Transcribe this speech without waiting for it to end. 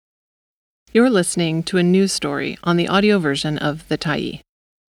You're listening to a news story on the audio version of The Tyee.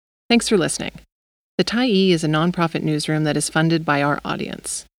 Thanks for listening. The Tyee is a nonprofit newsroom that is funded by our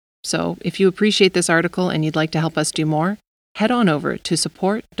audience. So, if you appreciate this article and you'd like to help us do more, head on over to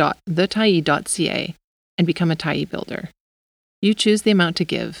support.thetyee.ca and become a Tyee builder. You choose the amount to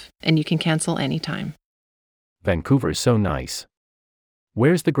give, and you can cancel anytime. Vancouver's so nice.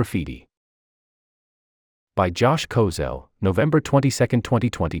 Where's the graffiti? By Josh Kozel, November 22,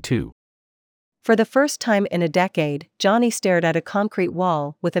 2022. For the first time in a decade, Johnny stared at a concrete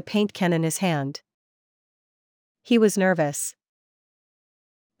wall with a paint can in his hand. He was nervous.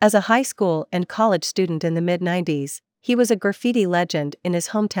 As a high school and college student in the mid-90s, he was a graffiti legend in his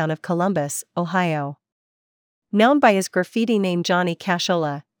hometown of Columbus, Ohio. Known by his graffiti name Johnny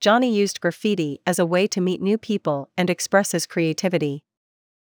Cashola, Johnny used graffiti as a way to meet new people and express his creativity.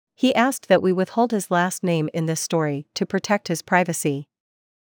 He asked that we withhold his last name in this story to protect his privacy.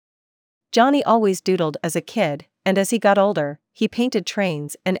 Johnny always doodled as a kid, and as he got older, he painted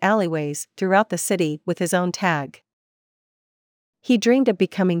trains and alleyways throughout the city with his own tag. He dreamed of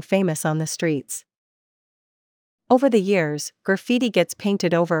becoming famous on the streets. Over the years, graffiti gets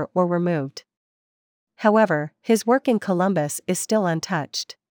painted over or removed. However, his work in Columbus is still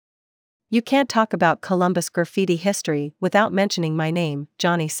untouched. "You can't talk about Columbus graffiti history without mentioning my name,"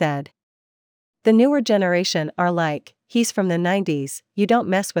 Johnny said. "The newer generation are like, he's from the 90s, you don't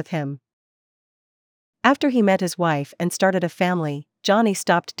mess with him." After he met his wife and started a family, Johnny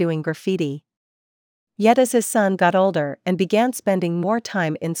stopped doing graffiti. Yet as his son got older and began spending more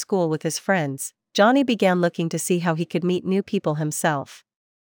time in school with his friends, Johnny began looking to see how he could meet new people himself.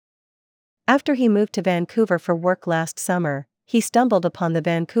 After he moved to Vancouver for work last summer, he stumbled upon the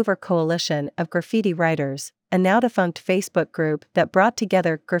Vancouver Coalition of Graffiti Writers, a now-defunct Facebook group that brought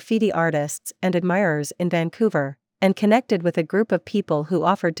together graffiti artists and admirers in Vancouver, and connected with a group of people who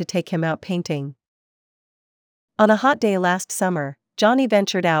offered to take him out painting. On a hot day last summer, Johnny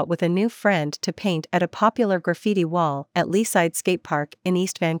ventured out with a new friend to paint at a popular graffiti wall at Leaside Skate Park in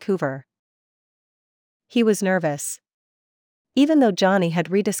East Vancouver. He was nervous. Even though Johnny had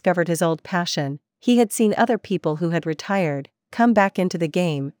rediscovered his old passion, he had seen other people who had retired come back into the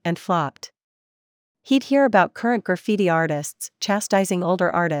game and flopped. He'd hear about current graffiti artists chastising older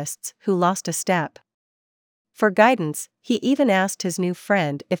artists who lost a step. For guidance, he even asked his new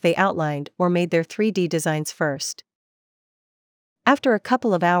friend if they outlined or made their 3D designs first. After a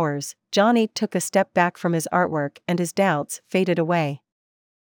couple of hours, Johnny took a step back from his artwork and his doubts faded away.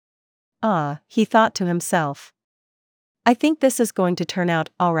 He thought to himself. "I think this is going to turn out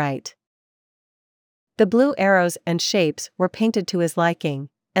all right." The blue arrows and shapes were painted to his liking,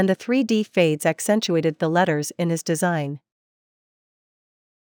 and the 3D fades accentuated the letters in his design.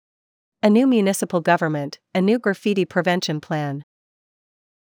 A new municipal government, a new graffiti prevention plan.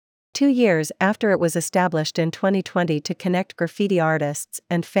 2 years after it was established in 2020 to connect graffiti artists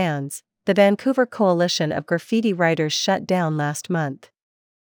and fans, the Vancouver Coalition of Graffiti Writers shut down last month.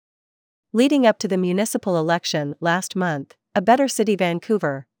 Leading up to the municipal election last month, A Better City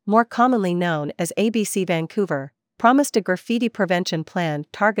Vancouver, more commonly known as ABC Vancouver, promised a graffiti prevention plan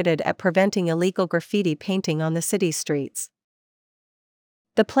targeted at preventing illegal graffiti painting on the city's streets.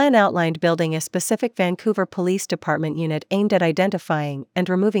 The plan outlined building a specific Vancouver Police Department unit aimed at identifying and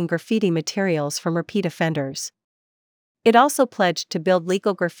removing graffiti materials from repeat offenders. It also pledged to build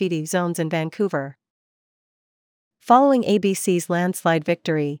legal graffiti zones in Vancouver. Following ABC's landslide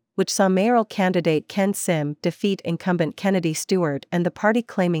victory, which saw mayoral candidate Ken Sim defeat incumbent Kennedy Stewart and the party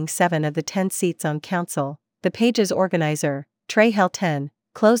claiming 7 of the 10 seats on council, the page's organizer, Trey Helton,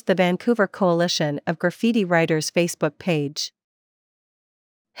 closed the Vancouver Coalition of Graffiti Writers Facebook page.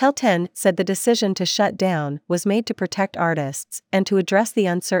 Helton said the decision to shut down was made to protect artists and to address the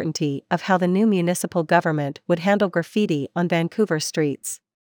uncertainty of how the new municipal government would handle graffiti on Vancouver streets.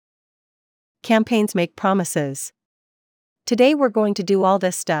 Campaigns make promises. "Today we're going to do all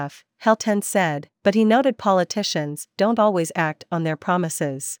this stuff," Helton said, but he noted politicians don't always act on their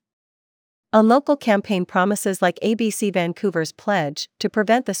promises. On local campaign promises like ABC Vancouver's pledge to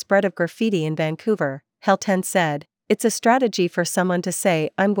prevent the spread of graffiti in Vancouver, Helton said, "It's a strategy for someone to say,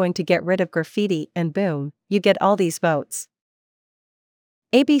 'I'm going to get rid of graffiti,' and boom, you get all these votes."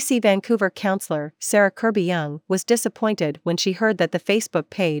 ABC Vancouver councillor Sarah Kirby-Young was disappointed when she heard that the Facebook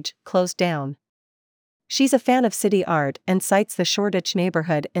page closed down. She's a fan of city art and cites the Shoreditch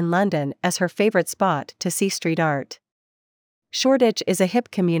neighborhood in London as her favorite spot to see street art. Shoreditch is a hip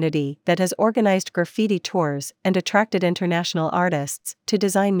community that has organized graffiti tours and attracted international artists to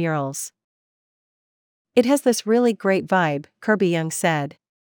design murals. "It has this really great vibe," Kirby-Young said.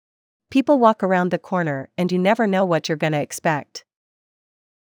 "People walk around the corner and you never know what you're gonna expect."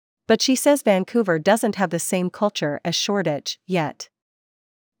 But she says Vancouver doesn't have the same culture as Shoreditch yet.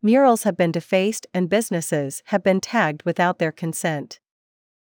 Murals have been defaced and businesses have been tagged without their consent.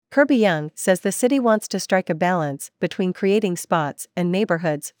 Kirby Young says the city wants to strike a balance between creating spots and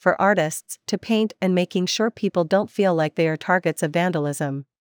neighborhoods for artists to paint and making sure people don't feel like they are targets of vandalism.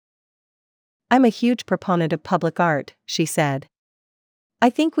 "I'm a huge proponent of public art," she said. "I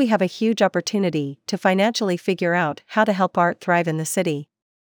think we have a huge opportunity to financially figure out how to help art thrive in the city."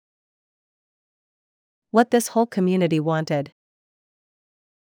 What this whole community wanted.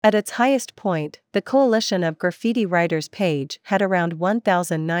 At its highest point, the Coalition of Graffiti Writers page had around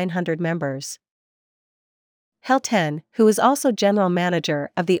 1,900 members. Helton, who is also general manager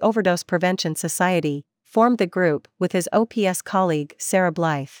of the Overdose Prevention Society, formed the group with his OPS colleague Sarah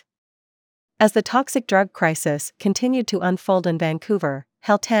Blythe. As the toxic drug crisis continued to unfold in Vancouver,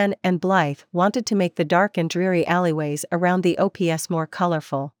 Helton and Blythe wanted to make the dark and dreary alleyways around the OPS more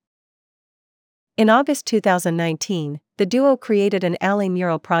colorful. In August 2019, the duo created an alley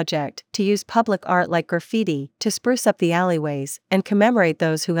mural project to use public art like graffiti to spruce up the alleyways and commemorate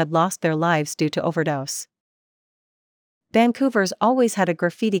those who had lost their lives due to overdose. "Vancouver's always had a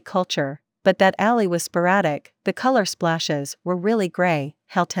graffiti culture, but that alley was sporadic, the color splashes were really gray,"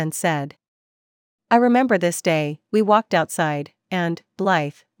 Helton said. "I remember this day, we walked outside, and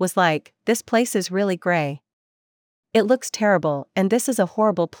Blythe was like, 'This place is really gray. It looks terrible, and this is a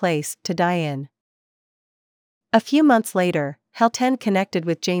horrible place to die in.'" A few months later, Helton connected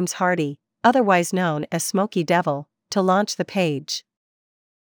with James Hardy, otherwise known as Smokey Devil, to launch the page.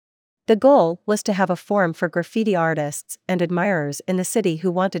 The goal was to have a forum for graffiti artists and admirers in the city who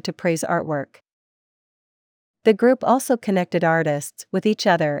wanted to praise artwork. The group also connected artists with each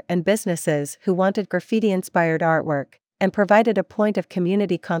other and businesses who wanted graffiti-inspired artwork, and provided a point of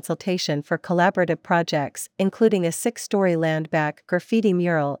community consultation for collaborative projects, including a 6-story land-back graffiti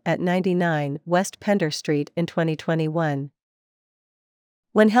mural at 99 West Pender Street in 2021.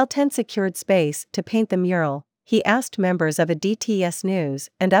 When Helton secured space to paint the mural, he asked members of a DTS News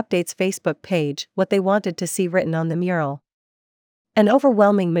and Updates Facebook page what they wanted to see written on the mural. An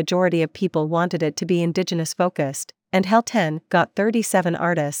overwhelming majority of people wanted it to be Indigenous-focused, and Helton got 37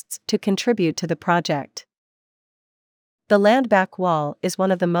 artists to contribute to the project. "The land-back wall is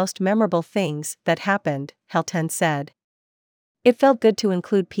one of the most memorable things that happened," Helton said. "It felt good to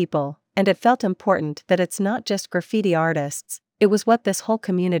include people, and it felt important that it's not just graffiti artists, it was what this whole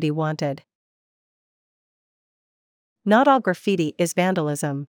community wanted." Not all graffiti is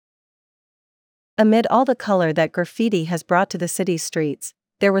vandalism. Amid all the color that graffiti has brought to the city's streets,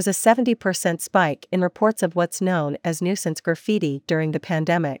 there was a 70% spike in reports of what's known as nuisance graffiti during the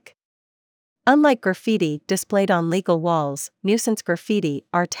pandemic. Unlike graffiti displayed on legal walls, nuisance graffiti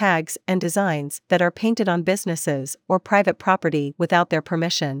are tags and designs that are painted on businesses or private property without their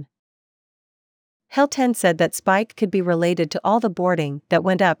permission. Helton said that spike could be related to all the boarding that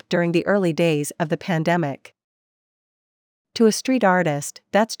went up during the early days of the pandemic. "To a street artist,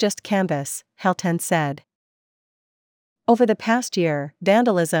 that's just canvas," Helton said. Over the past year,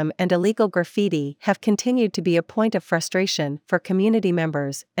 vandalism and illegal graffiti have continued to be a point of frustration for community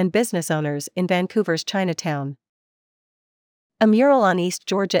members and business owners in Vancouver's Chinatown. A mural on East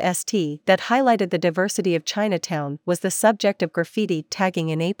Georgia St. that highlighted the diversity of Chinatown was the subject of graffiti tagging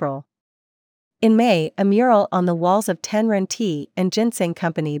in April. In May, a mural on the walls of Tenran Tea and Ginseng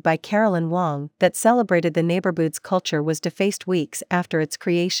Company by Carolyn Wong that celebrated the neighborhood's culture was defaced weeks after its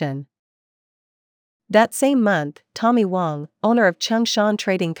creation. That same month, Tommy Wong, owner of Chung-Shan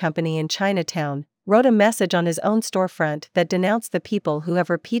Trading Company in Chinatown, wrote a message on his own storefront that denounced the people who have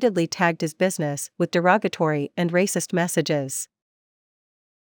repeatedly tagged his business with derogatory and racist messages.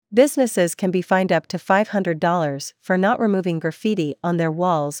 Businesses can be fined up to $500 for not removing graffiti on their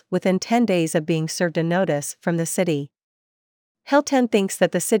walls within 10 days of being served a notice from the city. Helton thinks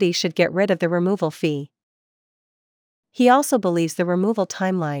that the city should get rid of the removal fee. He also believes the removal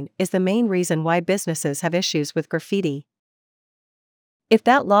timeline is the main reason why businesses have issues with graffiti. If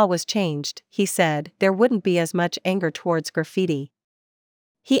that law was changed, he said, there wouldn't be as much anger towards graffiti.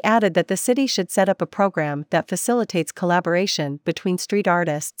 He added that the city should set up a program that facilitates collaboration between street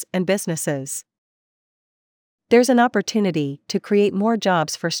artists and businesses. "There's an opportunity to create more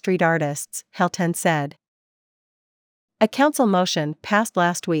jobs for street artists," Helton said. A council motion passed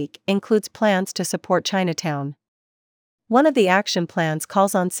last week includes plans to support Chinatown. One of the action plans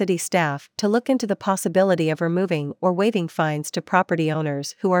calls on city staff to look into the possibility of removing or waiving fines to property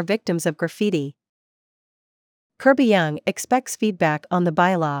owners who are victims of graffiti. Kirby Young expects feedback on the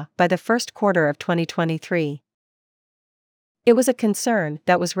bylaw by the first quarter of 2023. "It was a concern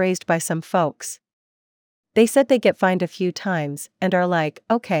that was raised by some folks. They said they get fined a few times and are like,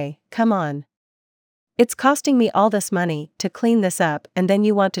 okay, come on. It's costing me all this money to clean this up, and then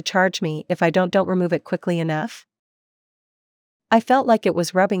you want to charge me if I don't remove it quickly enough? I felt like it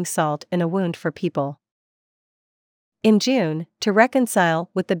was rubbing salt in a wound for people. In June, to reconcile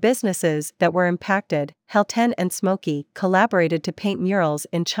with the businesses that were impacted, Helton and Smokey collaborated to paint murals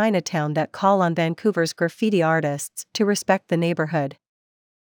in Chinatown that call on Vancouver's graffiti artists to respect the neighborhood.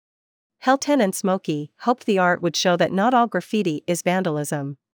 Helton and Smokey hoped the art would show that not all graffiti is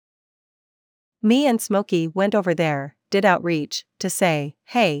vandalism. Me and Smokey went over there, did outreach, to say,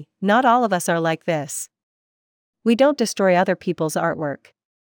 hey, not all of us are like this. We don't destroy other people's artwork.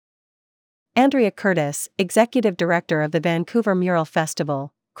 Andrea Curtis, executive director of the Vancouver Mural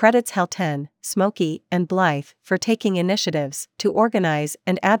Festival, credits Helton, Smokey, and Blythe for taking initiatives to organize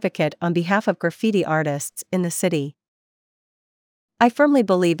and advocate on behalf of graffiti artists in the city. I firmly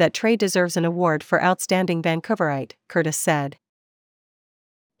believe that Trey deserves an award for outstanding Vancouverite, Curtis said.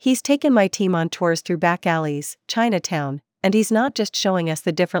 He's taken my team on tours through back alleys, Chinatown, and he's not just showing us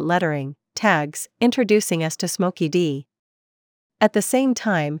the different lettering, tags, introducing us to Smokey D. At the same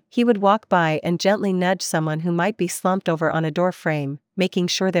time, he would walk by and gently nudge someone who might be slumped over on a door frame, making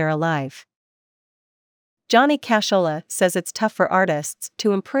sure they're alive. Johnny Cashola says it's tough for artists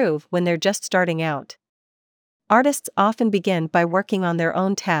to improve when they're just starting out. Artists often begin by working on their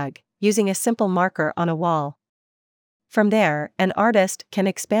own tag, using a simple marker on a wall. From there, an artist can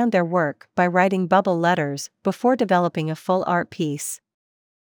expand their work by writing bubble letters before developing a full art piece.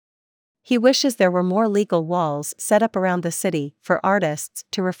 He wishes there were more legal walls set up around the city for artists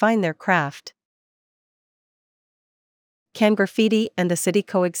to refine their craft. Can graffiti and the city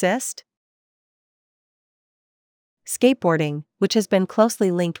coexist? Skateboarding, which has been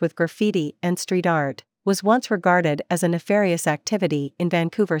closely linked with graffiti and street art, was once regarded as a nefarious activity in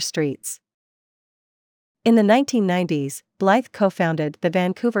Vancouver streets. In the 1990s, Blythe co-founded the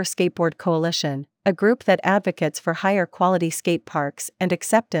Vancouver Skateboard Coalition, a group that advocates for higher quality skate parks and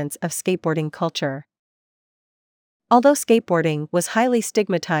acceptance of skateboarding culture. Although skateboarding was highly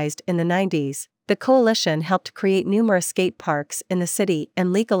stigmatized in the 90s, the coalition helped create numerous skate parks in the city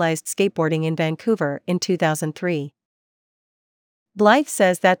and legalized skateboarding in Vancouver in 2003. Blythe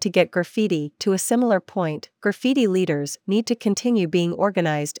says that to get graffiti to a similar point, graffiti leaders need to continue being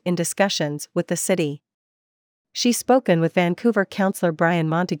organized in discussions with the city. She's spoken with Vancouver councillor Brian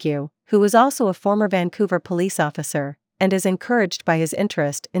Montague, who was also a former Vancouver police officer, and is encouraged by his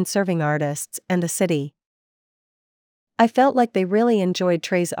interest in serving artists and the city. I felt like they really enjoyed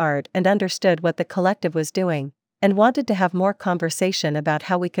Trey's art and understood what the collective was doing, and wanted to have more conversation about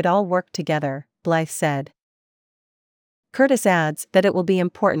how we could all work together, Blythe said. Curtis adds that it will be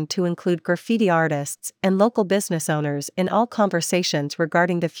important to include graffiti artists and local business owners in all conversations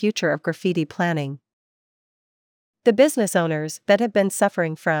regarding the future of graffiti planning. The business owners that have been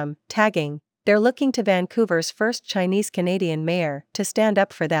suffering from tagging, they're looking to Vancouver's first Chinese-Canadian mayor to stand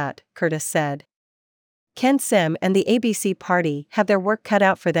up for that, Curtis said. Ken Sim and the ABC Party have their work cut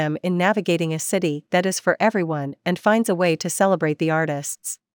out for them in navigating a city that is for everyone and finds a way to celebrate the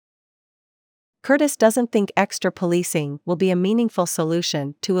artists. Curtis doesn't think extra policing will be a meaningful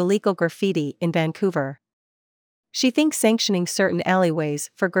solution to illegal graffiti in Vancouver. She thinks sanctioning certain alleyways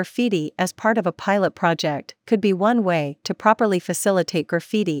for graffiti as part of a pilot project could be one way to properly facilitate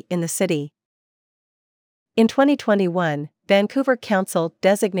graffiti in the city. In 2021, Vancouver Council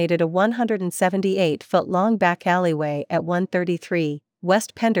designated a 178-foot-long back alleyway at 133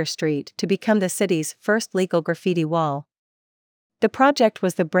 West Pender Street to become the city's first legal graffiti wall. The project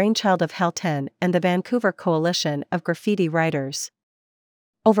was the brainchild of Helton and the Vancouver Coalition of Graffiti Writers.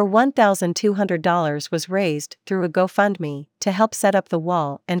 Over $1,200 was raised through a GoFundMe to help set up the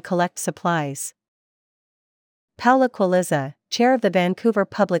wall and collect supplies. Paula Quiliza, chair of the Vancouver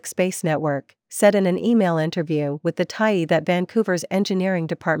Public Space Network, said in an email interview with the TIE that Vancouver's engineering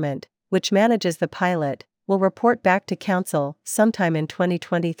department, which manages the pilot, will report back to council sometime in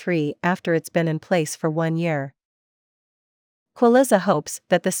 2023 after it's been in place for 1 year. Quiliza hopes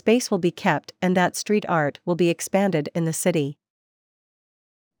that the space will be kept and that street art will be expanded in the city.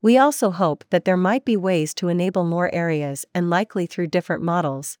 We also hope that there might be ways to enable more areas and likely through different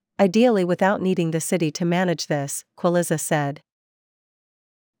models, ideally without needing the city to manage this, Quiliza said.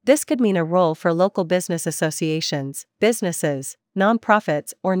 This could mean a role for local business associations, businesses,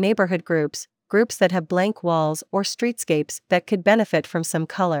 nonprofits or neighborhood groups that have blank walls or streetscapes that could benefit from some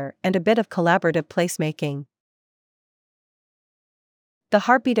color and a bit of collaborative placemaking. The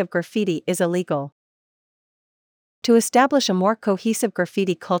heartbeat of graffiti is illegal. To establish a more cohesive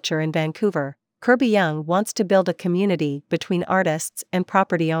graffiti culture in Vancouver, Kirby Young wants to build a community between artists and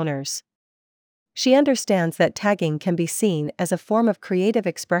property owners. She understands that tagging can be seen as a form of creative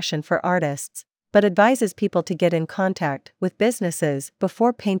expression for artists, but advises people to get in contact with businesses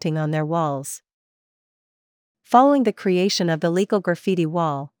before painting on their walls. Following the creation of the legal graffiti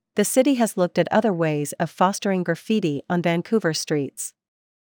wall, the city has looked at other ways of fostering graffiti on Vancouver streets.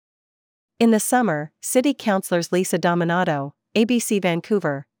 In the summer, City Councillors Lisa Dominato, ABC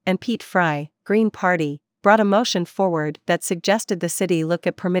Vancouver, and Pete Fry, Green Party, brought a motion forward that suggested the city look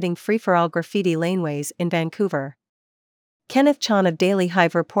at permitting free-for-all graffiti laneways in Vancouver. Kenneth Chan of Daily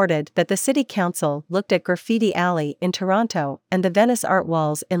Hive reported that the City Council looked at Graffiti Alley in Toronto and the Venice Art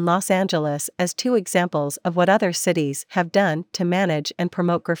Walls in Los Angeles as two examples of what other cities have done to manage and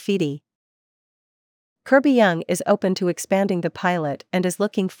promote graffiti. Kirby Young is open to expanding the pilot and is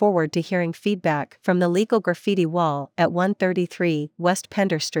looking forward to hearing feedback from the legal graffiti wall at 133 West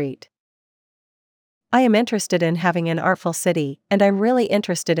Pender Street. I am interested in having an artful city, and I'm really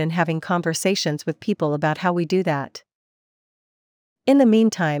interested in having conversations with people about how we do that. In the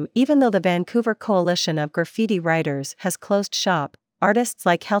meantime, even though the Vancouver Coalition of Graffiti Writers has closed shop, artists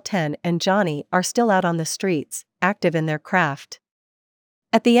like Helton and Johnny are still out on the streets, active in their craft.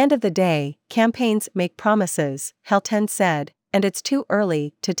 At the end of the day, campaigns make promises, Helton said, and it's too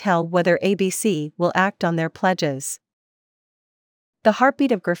early to tell whether ABC will act on their pledges. The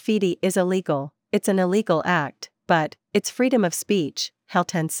heartbeat of graffiti is illegal, it's an illegal act, but it's freedom of speech,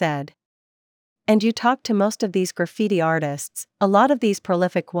 Helton said. And you talk to most of these graffiti artists, a lot of these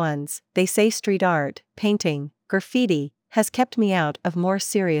prolific ones, they say street art, painting, graffiti, has kept me out of more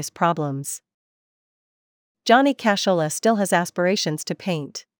serious problems. Johnny Cashola still has aspirations to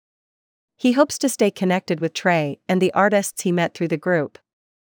paint. He hopes to stay connected with Trey and the artists he met through the group.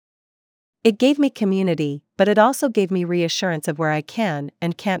 It gave me community, but it also gave me reassurance of where I can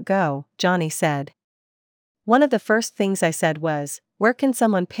and can't go, Johnny said. One of the first things I said was, where can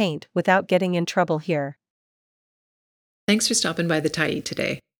someone paint without getting in trouble here? Thanks for stopping by the Tyee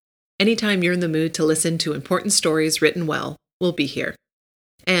today. Anytime you're in the mood to listen to important stories written well, we'll be here.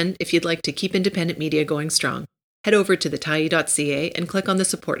 And if you'd like to keep independent media going strong, head over to thetyee.ca and click on the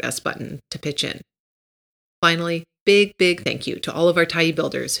Support Us button to pitch in. Finally, big thank you to all of our Tyee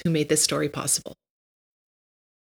builders who made this story possible.